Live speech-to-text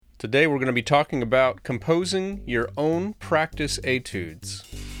Today we're going to be talking about composing your own practice etudes.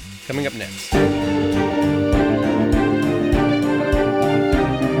 Coming up next.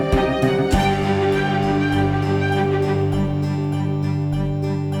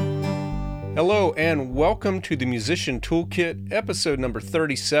 Hello and welcome to the Musician Toolkit, episode number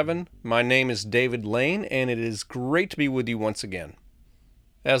 37. My name is David Lane and it is great to be with you once again.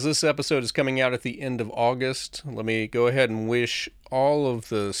 As this episode is coming out at the end of August, let me go ahead and wish all of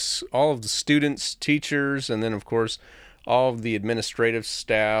the students, teachers, and then of course all of the administrative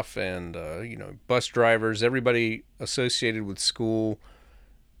staff and bus drivers, everybody associated with school,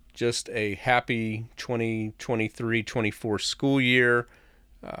 just a happy 2023-24 school year.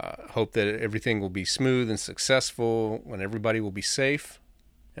 Hope that everything will be smooth and successful, and everybody will be safe.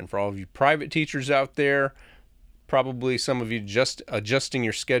 And for all of you private teachers out there, probably some of you just adjusting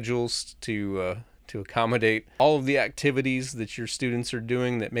your schedules to accommodate all of the activities that your students are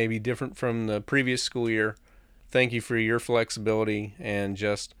doing that may be different from the previous school year. Thank you for your flexibility and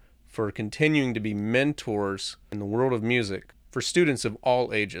just for continuing to be mentors in the world of music for students of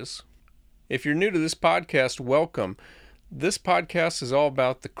all ages. If you're new to this podcast, welcome. This podcast is all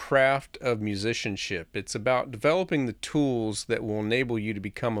about the craft of musicianship. It's about developing the tools that will enable you to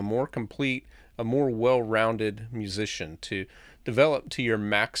become a more complete, a more well-rounded musician, to develop to your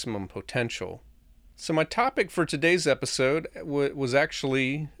maximum potential. So my topic for today's episode was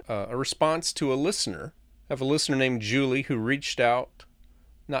actually a response to a listener. I have a listener named Julie who reached out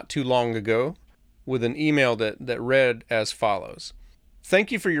not too long ago with an email that read as follows.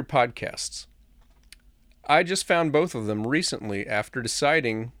 Thank you for your podcasts. I just found both of them recently after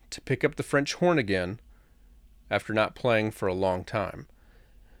deciding to pick up the French horn again after not playing for a long time.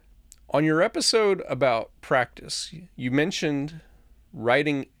 On your episode about practice, you mentioned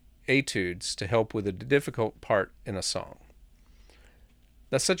writing etudes to help with a difficult part in a song.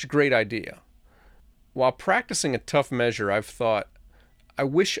 That's such a great idea. While practicing a tough measure, I've thought, I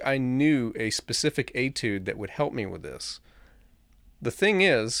wish I knew a specific etude that would help me with this. The thing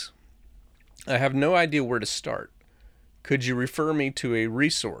is, I have no idea where to start. Could you refer me to a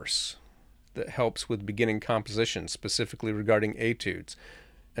resource that helps with beginning composition, specifically regarding etudes?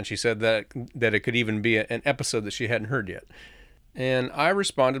 And she said that it could even be an episode that she hadn't heard yet. And I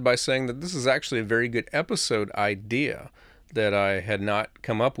responded by saying that this is actually a very good episode idea, that I had not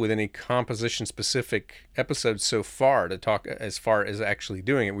come up with any composition-specific episodes so far to talk as far as actually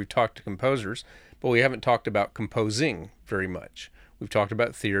doing it. We've talked to composers, but we haven't talked about composing very much. We've talked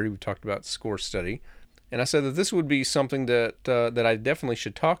about theory, we've talked about score study, and I said that this would be something that I definitely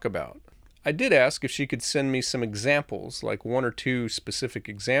should talk about. I did ask if she could send me some examples, like one or two specific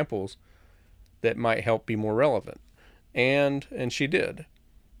examples that might help be more relevant. And she did.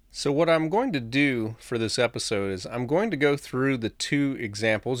 So what I'm going to do for this episode is I'm going to go through the two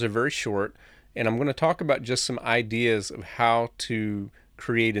examples. They're very short, and I'm going to talk about just some ideas of how to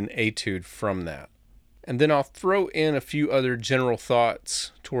create an etude from that. And then I'll throw in a few other general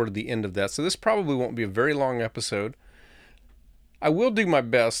thoughts toward the end of that. So this probably won't be a very long episode. I will do my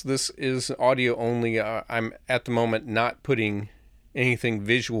best. This is audio only. I'm at the moment not putting anything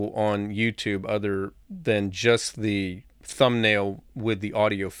visual on YouTube other than just the thumbnail with the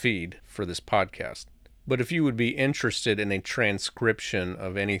audio feed for this podcast. But if you would be interested in a transcription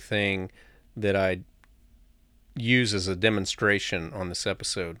of anything that I use as a demonstration on this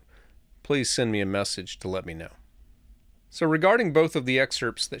episode, please send me a message to let me know. So regarding both of the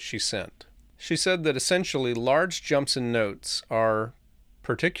excerpts that she sent, she said that essentially large jumps in notes are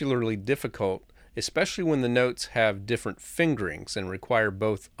particularly difficult, especially when the notes have different fingerings and require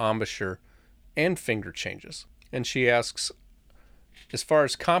both embouchure and finger changes. And she asks, as far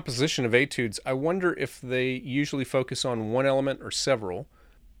as composition of etudes, I wonder if they usually focus on one element or several.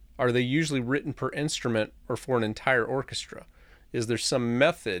 Are they usually written per instrument or for an entire orchestra? Is there some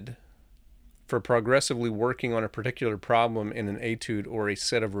method for progressively working on a particular problem in an etude or a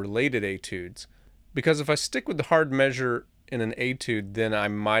set of related etudes? Because if I stick with the hard measure in an etude, then I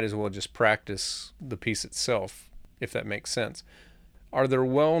might as well just practice the piece itself, if that makes sense. Are there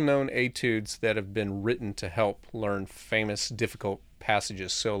well-known etudes that have been written to help learn famous, difficult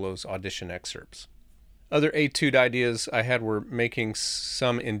passages, solos, audition excerpts? Other etude ideas I had were making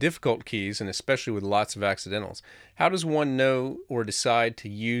some in difficult keys, and especially with lots of accidentals. How does one know or decide to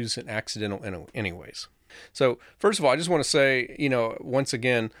use an accidental anyways? So, first of all, I just want to say, once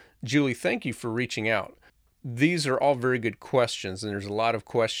again, Julie, thank you for reaching out. These are all very good questions, and there's a lot of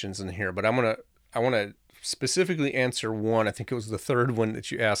questions in here, but I want to specifically answer one. I think it was the third one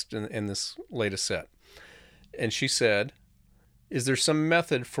that you asked in this latest set. And she said, is there some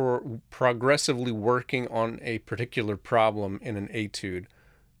method for progressively working on a particular problem in an etude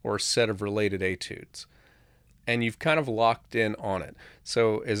or a set of related etudes. And you've kind of locked in on it.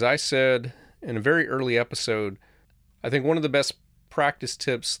 So as I said in a very early episode, I think one of the best practice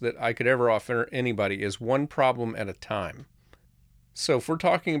tips that I could ever offer anybody is one problem at a time. So if we're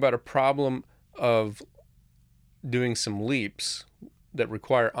talking about a problem of doing some leaps that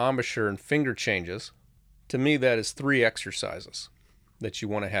require embouchure and finger changes, to me that is 3 exercises that you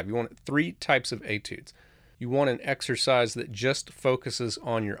want to have. You want 3 types of etudes. You want an exercise that just focuses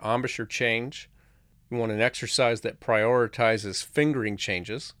on your embouchure change. You want an exercise that prioritizes fingering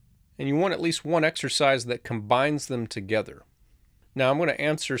changes. And you want at least one exercise that combines them together. Now I'm going to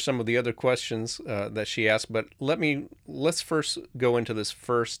answer some of the other questions that she asked, but let's first go into this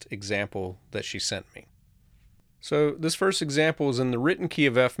first example that she sent me. So this first example is in the written key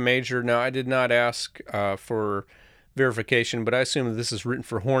of F major. Now I did not ask for verification, but I assume that this is written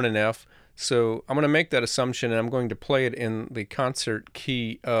for horn in F. So I'm going to make that assumption, and I'm going to play it in the concert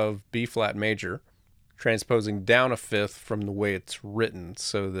key of B flat major, transposing down a fifth from the way it's written,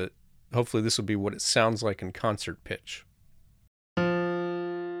 so that hopefully this will be what it sounds like in concert pitch.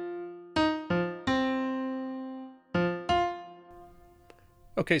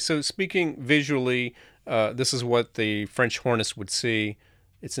 Okay, so speaking visually, this is what the French hornist would see.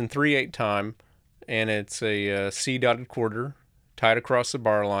 It's in 3/8 time, and it's a C dotted quarter tied across the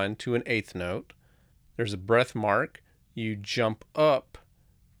bar line to an eighth note. There's a breath mark. You jump up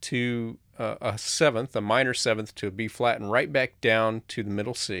to a seventh, a minor seventh, to a B flat, and right back down to the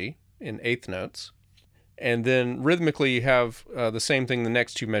middle C in eighth notes. And then rhythmically you have the same thing the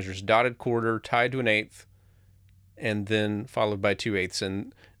next 2 measures, dotted quarter tied to an eighth, and then followed by 2/8.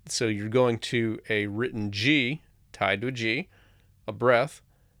 And so you're going to a written G tied to a G, a breath,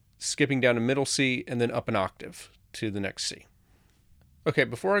 skipping down to middle C, and then up an octave to the next C. Okay,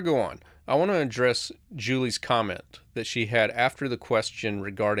 before I go on, I want to address Julie's comment that she had after the question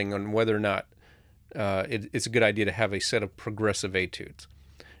regarding on whether or not it's a good idea to have a set of progressive etudes.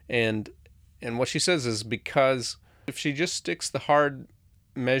 And what she says is because if she just sticks the hard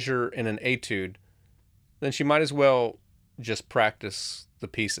measure in an etude, then she might as well just practice the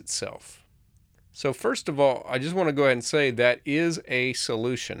piece itself. So first of all, I just want to go ahead and say that is a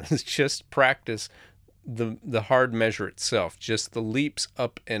solution. It's just practice the hard measure itself, just the leaps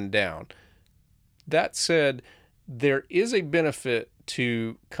up and down. That said, there is a benefit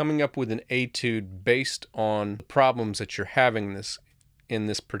to coming up with an etude based on the problems that you're having in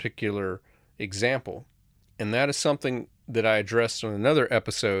this particular example. And that is something that I addressed on another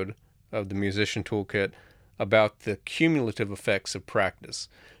episode of the Musician Toolkit about the cumulative effects of practice.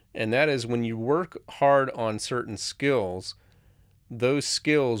 And that is when you work hard on certain skills, those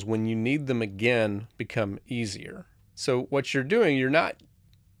skills, when you need them again, become easier. So what you're doing, you're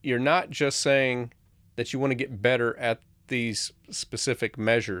not just saying that you want to get better at these specific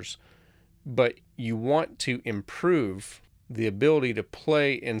measures, but you want to improve the ability to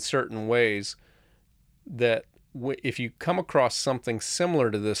play in certain ways that if you come across something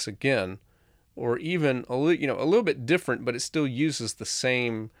similar to this again, or even a little bit different, but it still uses the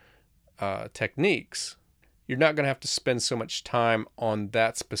same techniques, you're not going to have to spend so much time on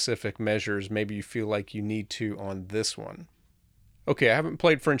that specific measure as maybe you feel like you need to on this one. Okay, I haven't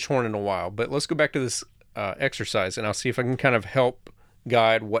played French horn in a while, but let's go back to this exercise, and I'll see if I can kind of help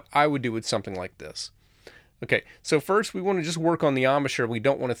guide what I would do with something like this. Okay, so first we want to just work on the embouchure. We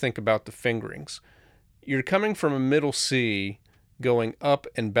don't want to think about the fingerings. You're coming from a middle C, going up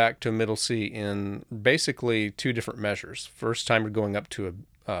and back to a middle C in basically 2 different measures. First time you're going up to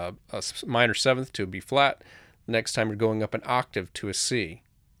a minor seventh to a B flat. The next time you're going up an octave to a C.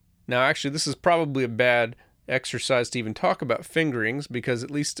 Now actually this is probably a bad exercise to even talk about fingerings, because at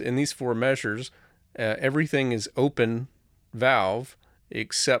least in these 4 measures, everything is open valve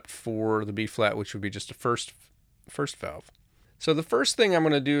except for the B flat, which would be just a first valve. So the first thing I'm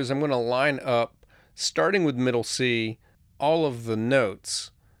going to do is I'm going to line up, starting with middle C, all of the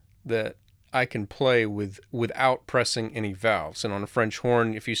notes that I can play without pressing any valves. And on a French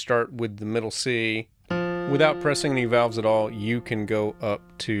horn, if you start with the middle C without pressing any valves at all, you can go up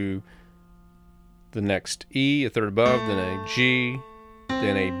to the next E, a third above, then a G,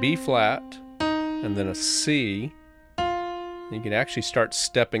 then a B flat, and then a C. And you can actually start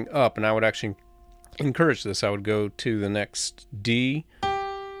stepping up, and I would actually encourage this. I would go to the next D,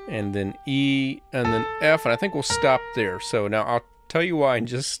 and then E, and then F, and I think we'll stop there. So now I'll tell you why in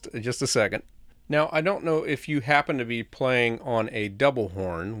just a second. Now, I don't know if you happen to be playing on a double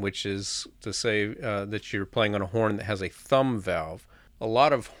horn, which is to say that you're playing on a horn that has a thumb valve. A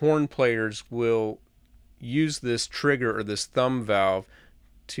lot of horn players will use this trigger or this thumb valve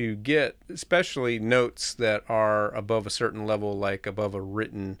to get, especially notes that are above a certain level, like above a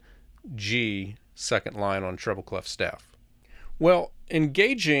written G second line on treble clef staff? Well,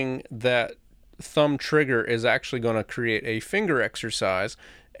 engaging that thumb trigger is actually going to create a finger exercise,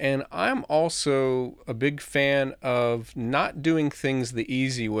 and I'm also a big fan of not doing things the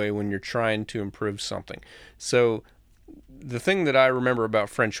easy way when you're trying to improve something. So the thing that I remember about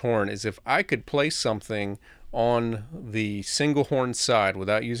French horn is if I could play something on the single horn side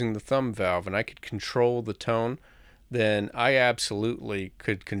without using the thumb valve and I could control the tone, then I absolutely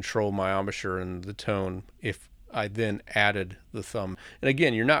could control my embouchure and the tone if I then added the thumb. And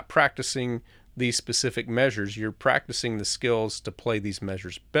again, you're not practicing these specific measures, you're practicing the skills to play these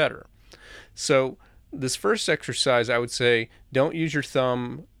measures better. So this first exercise, I would say, don't use your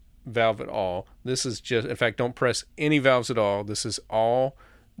thumb valve at all. This is just, in fact, don't press any valves at all. This is all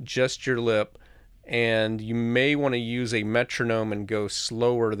just your lip, and you may want to use a metronome and go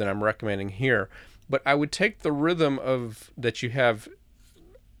slower than I'm recommending here. But I would take the rhythm of that you have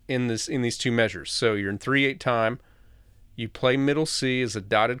in these two measures. So you're in 3/8 time. You play middle C as a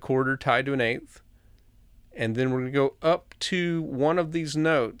dotted quarter tied to an eighth, and then we're going to go up to one of these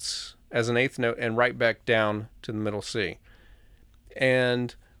notes as an eighth note and right back down to the middle C.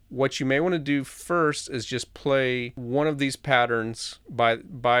 And what you may want to do first is just play one of these patterns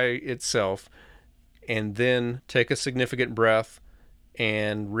by itself, and then take a significant breath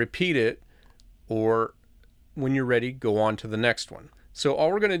and repeat it, or when you're ready, go on to the next one. So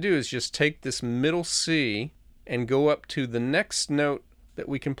all we're going to do is just take this middle C and go up to the next note that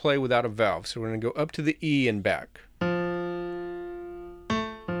we can play without a valve. So we're going to go up to the E and back. And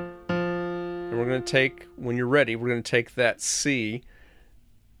we're going to take, when you're ready, we're going to take that C,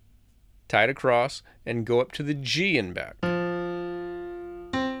 tie it across, and go up to the G and back.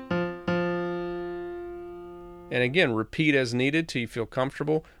 And again, repeat as needed till you feel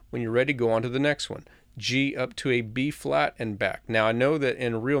comfortable. When you're ready, go on to the next one. G up to a B flat and back. Now I know that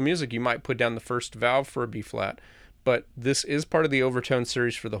in real music you might put down the first valve for a B flat, but this is part of the overtone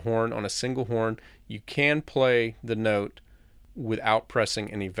series for the horn. On a single horn, you can play the note without pressing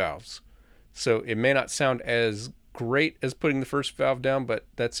any valves. So it may not sound as great as putting the first valve down, but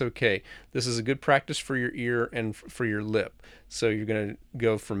that's okay. This is a good practice for your ear and for your lip. So you're going to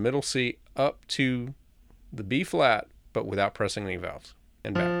go from middle C up to the B flat, but without pressing any valves,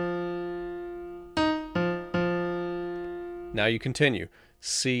 and back. Now you continue.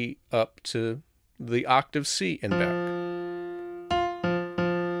 C up to the octave C and back.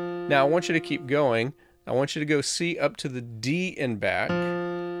 Now I want you to keep going. I want you to go C up to the D and back,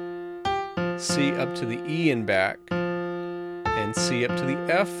 C up to the E and back, and C up to the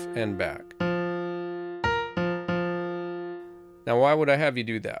F and back. Now why would I have you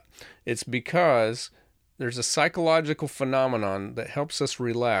do that? It's because there's a psychological phenomenon that helps us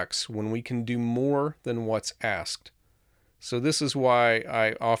relax when we can do more than what's asked. So this is why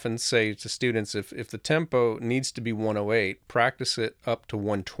I often say to students, if the tempo needs to be 108, practice it up to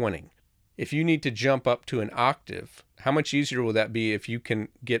 120. If you need to jump up to an octave, how much easier will that be if you can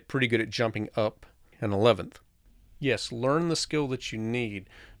get pretty good at jumping up an 11th? Yes, learn the skill that you need,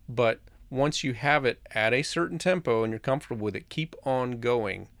 but once you have it at a certain tempo and you're comfortable with it, keep on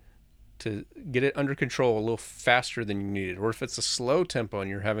going to get it under control a little faster than you need it. Or if it's a slow tempo and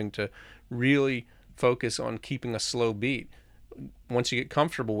you're having to really focus on keeping a slow beat, once you get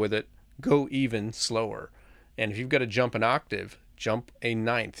comfortable with it, go even slower. And if you've got to jump an octave, jump a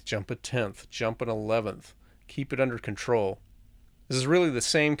ninth, jump a 10th, jump an 11th. Keep it under control. This is really the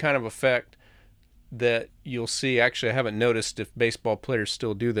same kind of effect that you'll see. Actually, I haven't noticed if baseball players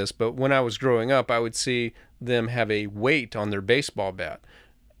still do this, but when I was growing up, I would see them have a weight on their baseball bat,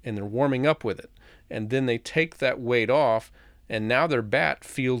 and they're warming up with it. And then they take that weight off, and now their bat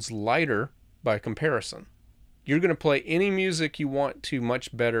feels lighter by comparison. You're going to play any music you want to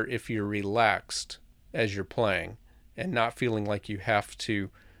much better if you're relaxed as you're playing and not feeling like you have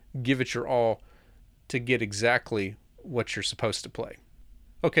to give it your all to get exactly what you're supposed to play.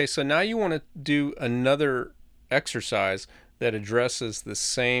 Okay, so now you want to do another exercise that addresses the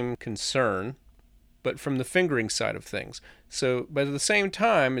same concern, but from the fingering side of things. So, but at the same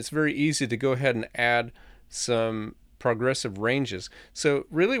time, it's very easy to go ahead and add some progressive ranges. So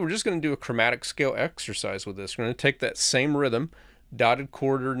really, we're just going to do a chromatic scale exercise with this. We're going to take that same rhythm, dotted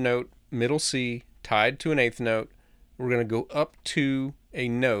quarter note, middle C, tied to an eighth note. We're going to go up to a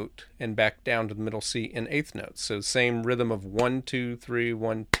note and back down to the middle C in eighth notes. So same rhythm of 1, 2, 3,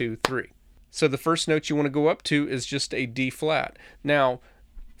 1, 2, 3. So the first note you want to go up to is just a D flat. Now,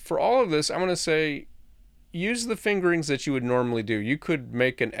 for all of this, I'm going to say use the fingerings that you would normally do. You could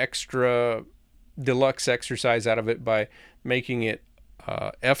make an extra deluxe exercise out of it by making it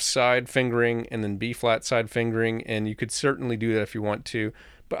F side fingering and then B flat side fingering, and you could certainly do that if you want to.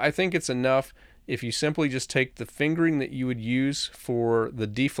 But I think it's enough if you simply just take the fingering that you would use for the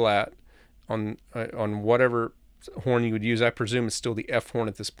D flat on whatever horn you would use. I presume it's still the F horn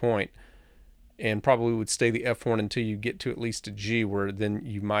at this point, and probably would stay the F horn until you get to at least a G, where then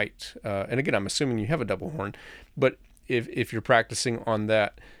you might, and again, I'm assuming you have a double horn, but if you're practicing on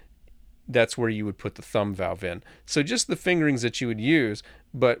that, that's where you would put the thumb valve in. So just the fingerings that you would use,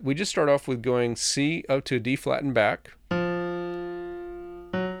 but we just start off with going C up to a D flat and back,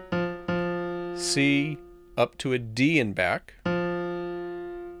 C up to a D and back,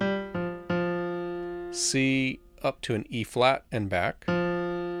 C up to an E flat and back,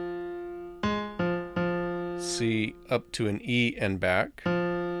 C up to an E and back,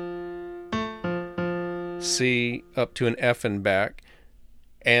 C up to an F and back,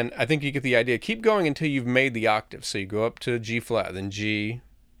 and I think you get the idea. Keep going until you've made the octave. So you go up to G flat, then G,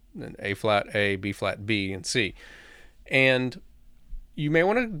 then A flat A, B flat B, and C. And you may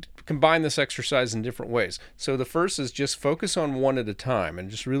want to combine this exercise in different ways. So the first is just focus on one at a time and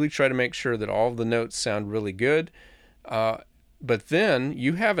just really try to make sure that all of the notes sound really good. But then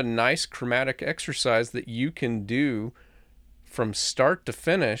you have a nice chromatic exercise that you can do from start to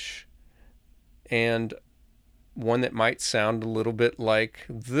finish, and one that might sound a little bit like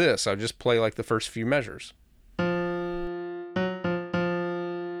this. I'll just play like the first few measures.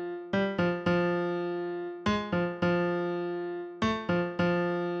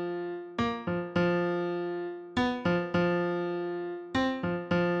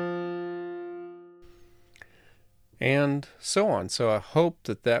 And so on. So I hope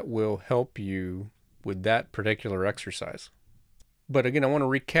that will help you with that particular exercise. But again, I want to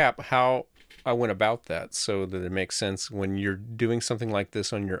recap how I went about that so that it makes sense when you're doing something like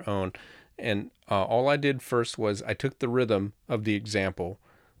this on your own. And all I did first was I took the rhythm of the example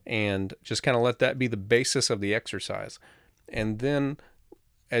and just kind of let that be the basis of the exercise. And then,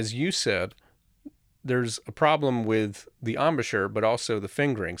 as you said, there's a problem with the embouchure, but also the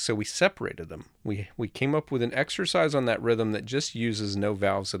fingering. So we separated them. We came up with an exercise on that rhythm that just uses no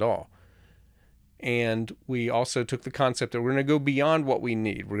valves at all. And we also took the concept that we're going to go beyond what we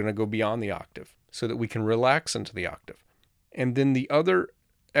need. We're going to go beyond the octave so that we can relax into the octave. And then the other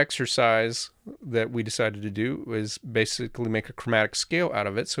exercise that we decided to do was basically make a chromatic scale out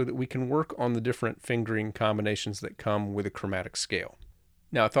of it so that we can work on the different fingering combinations that come with a chromatic scale.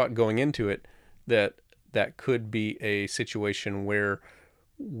 Now, I thought going into it that could be a situation where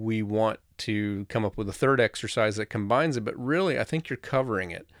we want to come up with a third exercise that combines it, but really I think you're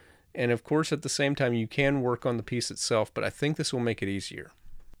covering it. And of course, at the same time, you can work on the piece itself, but I think this will make it easier.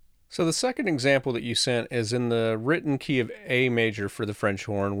 So the second example that you sent is in the written key of A major for the French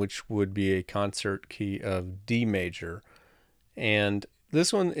horn, which would be a concert key of D major. And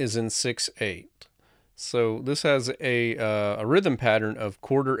this one is in 6/8. So this has a rhythm pattern of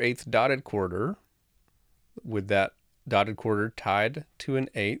quarter, eighth, dotted quarter, with that dotted quarter tied to an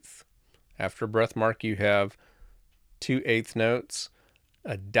eighth. After a breath mark, you have 2/8 notes,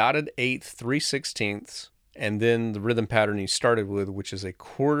 a dotted eighth, 3/16, and then the rhythm pattern you started with, which is a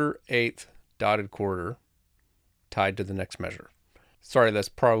quarter, eighth, dotted quarter, tied to the next measure. Sorry, that's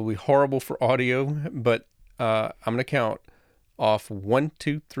probably horrible for audio, but I'm going to count off 1,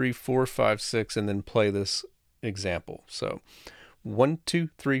 2, 3, 4, 5, 6, and then play this example. So 1, 2,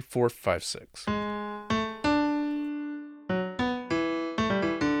 3, 4, 5, 6.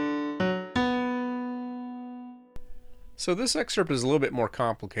 So this excerpt is a little bit more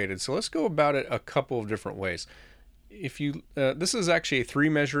complicated, so let's go about it a couple of different ways. If you, this is actually a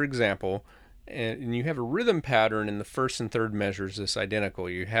 3-measure example, and you have a rhythm pattern in the first and third measures that's identical.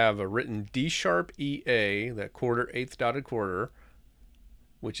 You have a written D sharp EA, that quarter, eighth, dotted quarter,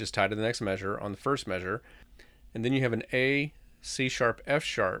 which is tied to the next measure on the first measure, and then you have an A, C sharp, F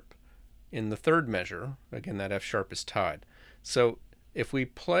sharp in the third measure. Again, that F sharp is tied. So if we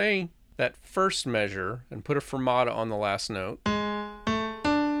play that first measure and put a fermata on the last note,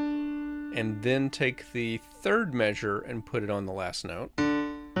 and then take the third measure and put it on the last note,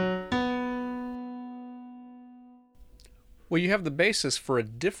 well, you have the basis for a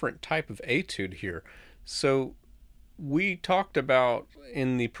different type of etude here. So we talked about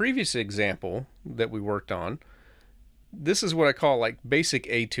in the previous example that we worked on, this is what I call like basic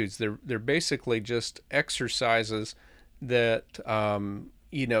etudes. They're basically just exercises that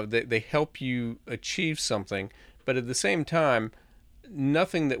they help you achieve something, but at the same time,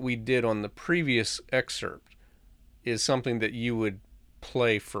 nothing that we did on the previous excerpt is something that you would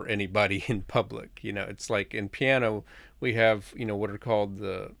play for anybody in public. It's like in piano, we have, what are called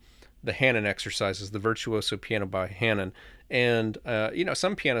the Hanon exercises, the virtuoso piano by Hanon. And,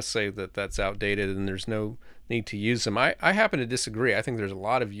 some pianists say that that's outdated and there's no need to use them. I happen to disagree. I think there's a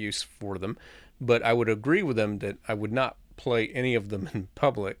lot of use for them, but I would agree with them that I would not play any of them in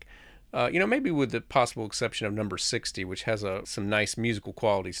public. Maybe with the possible exception of number 60, which has some nice musical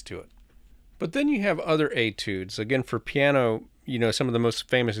qualities to it. But then you have other etudes. Again, for piano, some of the most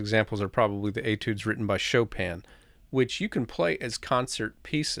famous examples are probably the etudes written by Chopin, which you can play as concert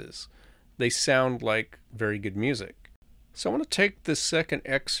pieces. They sound like very good music. So I want to take this second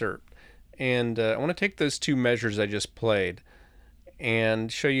excerpt, and I want to take those two measures I just played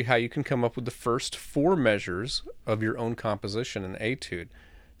and show you how you can come up with the first four measures of your own composition in etude.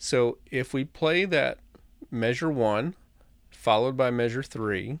 So if we play that measure 1 followed by measure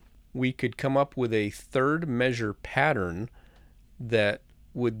 3, we could come up with a third measure pattern that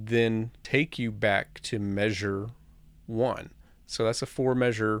would then take you back to measure 1. So that's a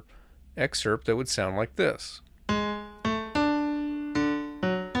 4-measure excerpt that would sound like this.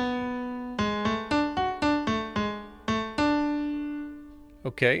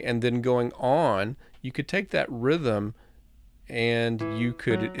 Okay, and then going on, you could take that rhythm and you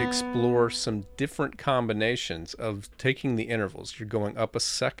could explore some different combinations of taking the intervals. You're going up a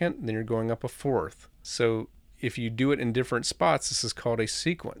second, then you're going up a fourth. So if you do it in different spots, this is called a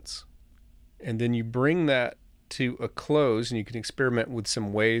sequence. And then you bring that to a close, and you can experiment with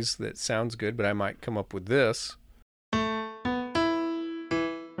some ways that sounds good, but I might come up with this.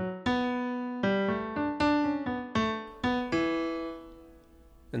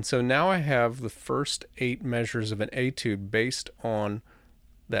 And so now I have the first 8 measures of an etude based on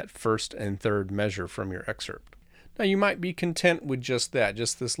that first and third measure from your excerpt. Now you might be content with just that,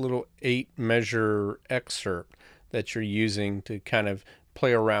 just this little 8-measure excerpt that you're using to kind of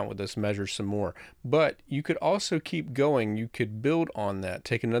play around with this measure some more. But you could also keep going. You could build on that.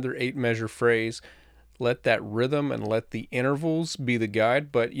 Take another 8-measure phrase, let that rhythm and let the intervals be the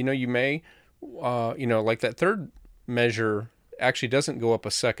guide. But you may, like that third measure actually doesn't go up a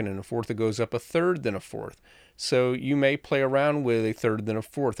second and a fourth, it goes up a third then a fourth. So you may play around with a third then a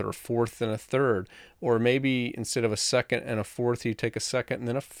fourth, or a fourth then a third, or maybe instead of a second and a fourth, you take a second and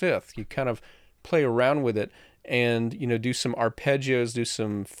then a fifth. You kind of play around with it and do some arpeggios, do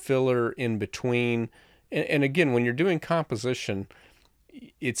some filler in between. And again, when you're doing composition,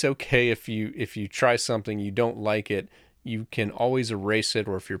 it's okay if you try something, you don't like it, you can always erase it,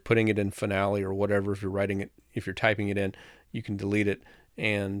 or if you're putting it in finale or whatever, if you're typing it in, you can delete it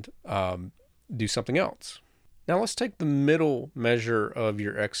and do something else. Now let's take the middle measure of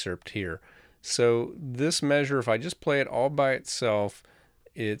your excerpt here. So this measure, if I just play it all by itself,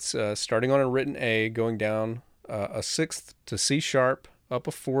 it's starting on a written A, going down a sixth to C sharp, up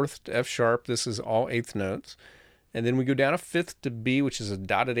a fourth to F sharp. This is all eighth notes. And then we go down a fifth to B, which is a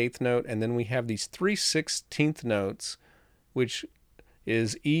dotted eighth note. And then we have these 3/16th notes, which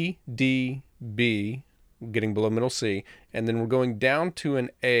is E, D, B, getting below middle C. And then we're going down to an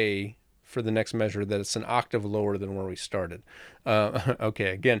A for the next measure that it's an octave lower than where we started.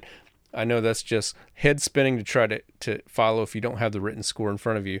 Okay, again, I know that's just head spinning to try to follow if you don't have the written score in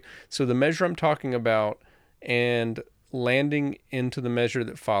front of you. So the measure I'm talking about and landing into the measure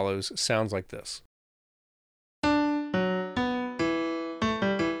that follows sounds like this.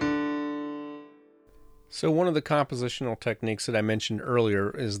 So one of the compositional techniques that I mentioned earlier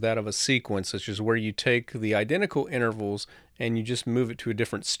is that of a sequence, which is where you take the identical intervals and you just move it to a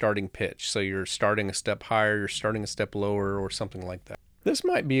different starting pitch. So you're starting a step higher, you're starting a step lower, or something like that. This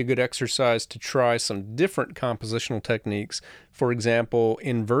might be a good exercise to try some different compositional techniques, for example,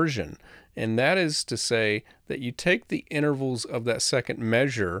 inversion. And that is to say that you take the intervals of that second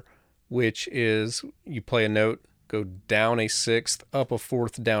measure, which is you play a note, go down a sixth, up a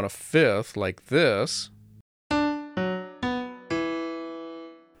fourth, down a fifth, like this,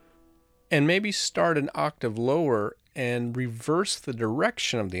 and maybe start an octave lower and reverse the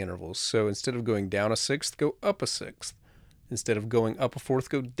direction of the intervals. So instead of going down a sixth, go up a sixth. Instead of going up a fourth,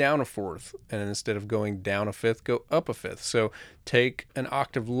 go down a fourth. And instead of going down a fifth, go up a fifth. So take an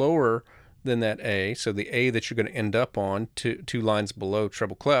octave lower than that A, so the A that you're going to end up on, two lines below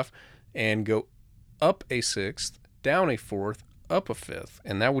treble clef, and go up a sixth, down a fourth, up a fifth.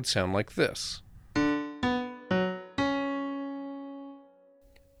 And that would sound like this.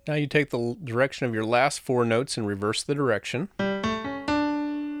 Now you take the direction of your last 4 notes and reverse the direction.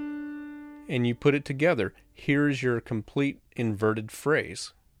 And you put it together. Here's your complete inverted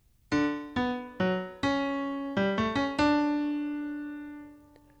phrase.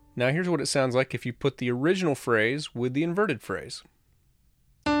 Now here's what it sounds like if you put the original phrase with the inverted phrase.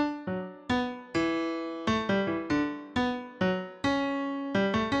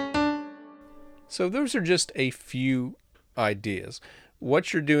 So those are just a few ideas.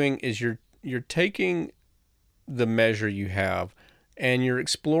 What you're doing is you're taking the measure you have and you're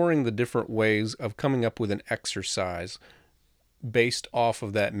exploring the different ways of coming up with an exercise based off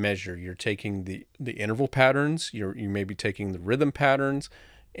of that measure. You're taking the interval patterns, you may be taking the rhythm patterns,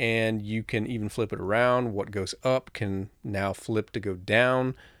 and you can even flip it around. What goes up can now flip to go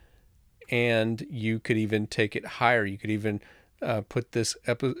down, and you could even take it higher. You could even put this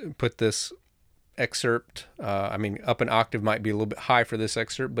excerpt, up an octave might be a little bit high for this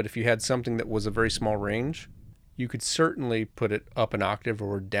excerpt, but if you had something that was a very small range, you could certainly put it up an octave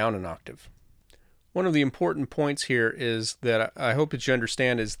or down an octave. One of the important points here is that I hope that you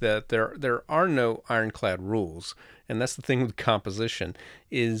understand is that there are no ironclad rules, and that's the thing with composition,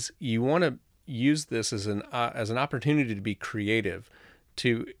 is you want to use this as an opportunity to be creative,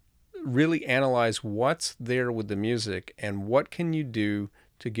 to really analyze what's there with the music and what can you do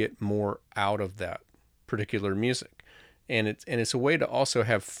to get more out of that particular music. And it's a way to also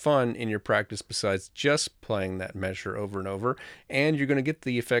have fun in your practice besides just playing that measure over and over. And you're going to get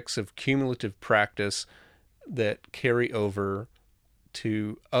the effects of cumulative practice that carry over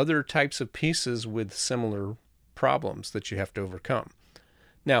to other types of pieces with similar problems that you have to overcome.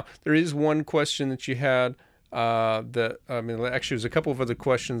 Now, there is one question that you had actually, there's a couple of other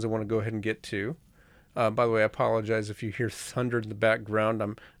questions I want to go ahead and get to. By the way, I apologize if you hear thunder in the background.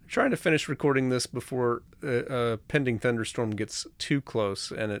 I'm trying to finish recording this before a pending thunderstorm gets too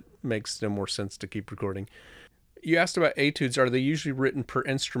close, and it makes no more sense to keep recording. You asked about etudes. Are they usually written per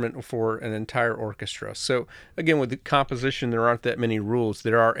instrument or for an entire orchestra? So again, with the composition, there aren't that many rules.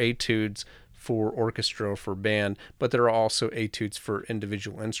 There are etudes for orchestra or for band, but there are also etudes for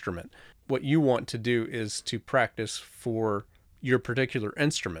individual instrument. What you want to do is to practice for your particular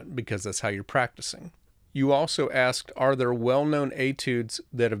instrument because that's how you're practicing. You also asked, are there well-known etudes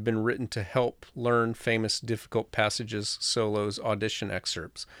that have been written to help learn famous difficult passages, solos, audition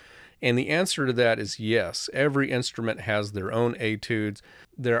excerpts? And the answer to that is yes. Every instrument has their own etudes.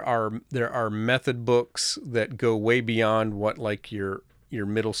 There are method books that go way beyond what like your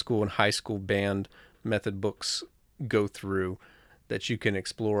middle school and high school band method books go through that you can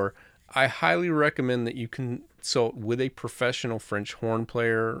explore. I highly recommend that you consult with a professional French horn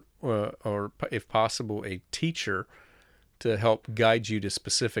player or, if possible, a teacher to help guide you to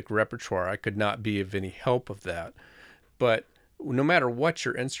specific repertoire. I could not be of any help of that. But no matter what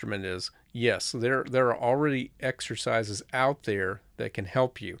your instrument is, yes, there are already exercises out there that can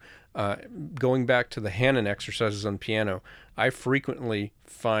help you. Going back to the Hanon exercises on piano, I frequently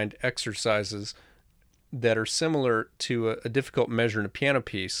find exercises that are similar to a difficult measure in a piano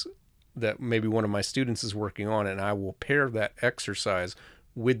piece that maybe one of my students is working on, and I will pair that exercise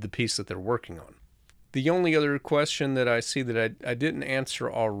with the piece that they're working on. The only other question that I see that I didn't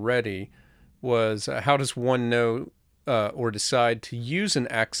answer already was how does one know or decide to use an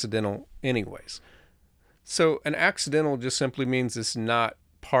accidental anyways? So an accidental just simply means it's not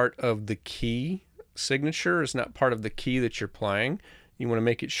part of the key signature, it's not part of the key that you're playing. You want to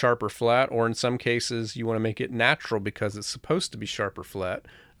make it sharp or flat, or in some cases you want to make it natural because it's supposed to be sharp or flat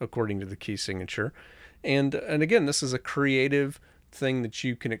according to the key signature. And again, this is a creative thing that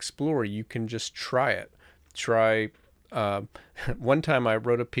you can explore. You can just try it. One time I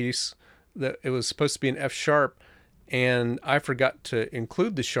wrote a piece that it was supposed to be an F sharp, and I forgot to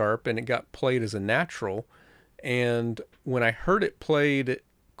include the sharp, and it got played as a natural. And when I heard it played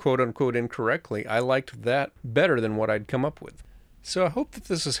quote unquote incorrectly, I liked that better than what I'd come up with. So I hope that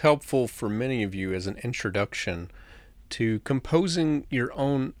this is helpful for many of you as an introduction to composing your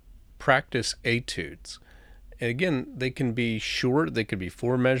own practice etudes. And again, they can be short, they could be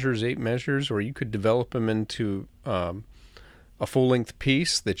 4 measures, 8 measures, or you could develop them into a full-length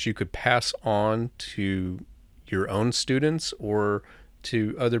piece that you could pass on to your own students or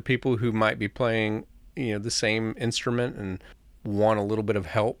to other people who might be playing, the same instrument and want a little bit of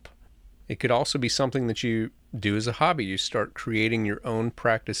help. It could also be something that you do as a hobby. You start creating your own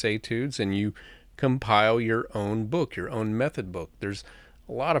practice etudes and you compile your own book, your own method book. There's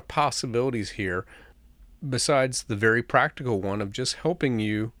a lot of possibilities here besides the very practical one of just helping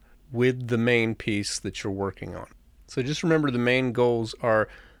you with the main piece that you're working on. So just remember the main goals are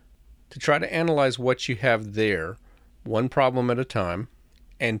to try to analyze what you have there, one problem at a time,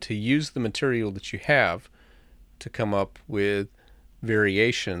 and to use the material that you have to come up with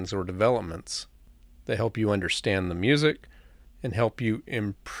variations or developments that help you understand the music and help you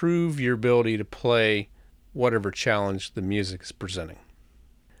improve your ability to play whatever challenge the music is presenting.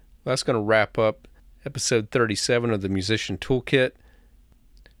 That's going to wrap up episode 37 of the Musician Toolkit.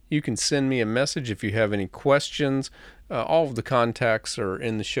 You can send me a message if you have any questions. All of the contacts are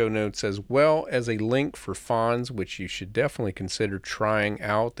in the show notes, as well as a link for Fonz, which you should definitely consider trying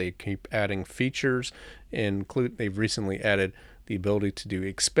out. They keep adding features, they've recently added the ability to do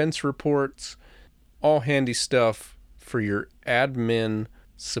expense reports, all handy stuff for your admin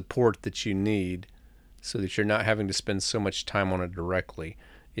support that you need so that you're not having to spend so much time on it directly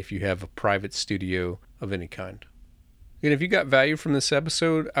if you have a private studio of any kind. And if you got value from this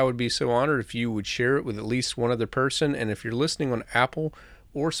episode, I would be so honored if you would share it with at least one other person. And if you're listening on Apple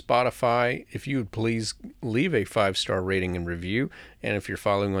or Spotify, if you would please leave a 5-star rating and review. And if you're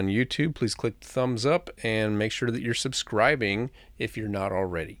following on YouTube, please click the thumbs up and make sure that you're subscribing if you're not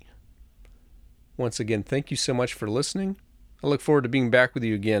already. Once again, thank you so much for listening. I look forward to being back with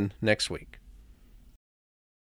you again next week.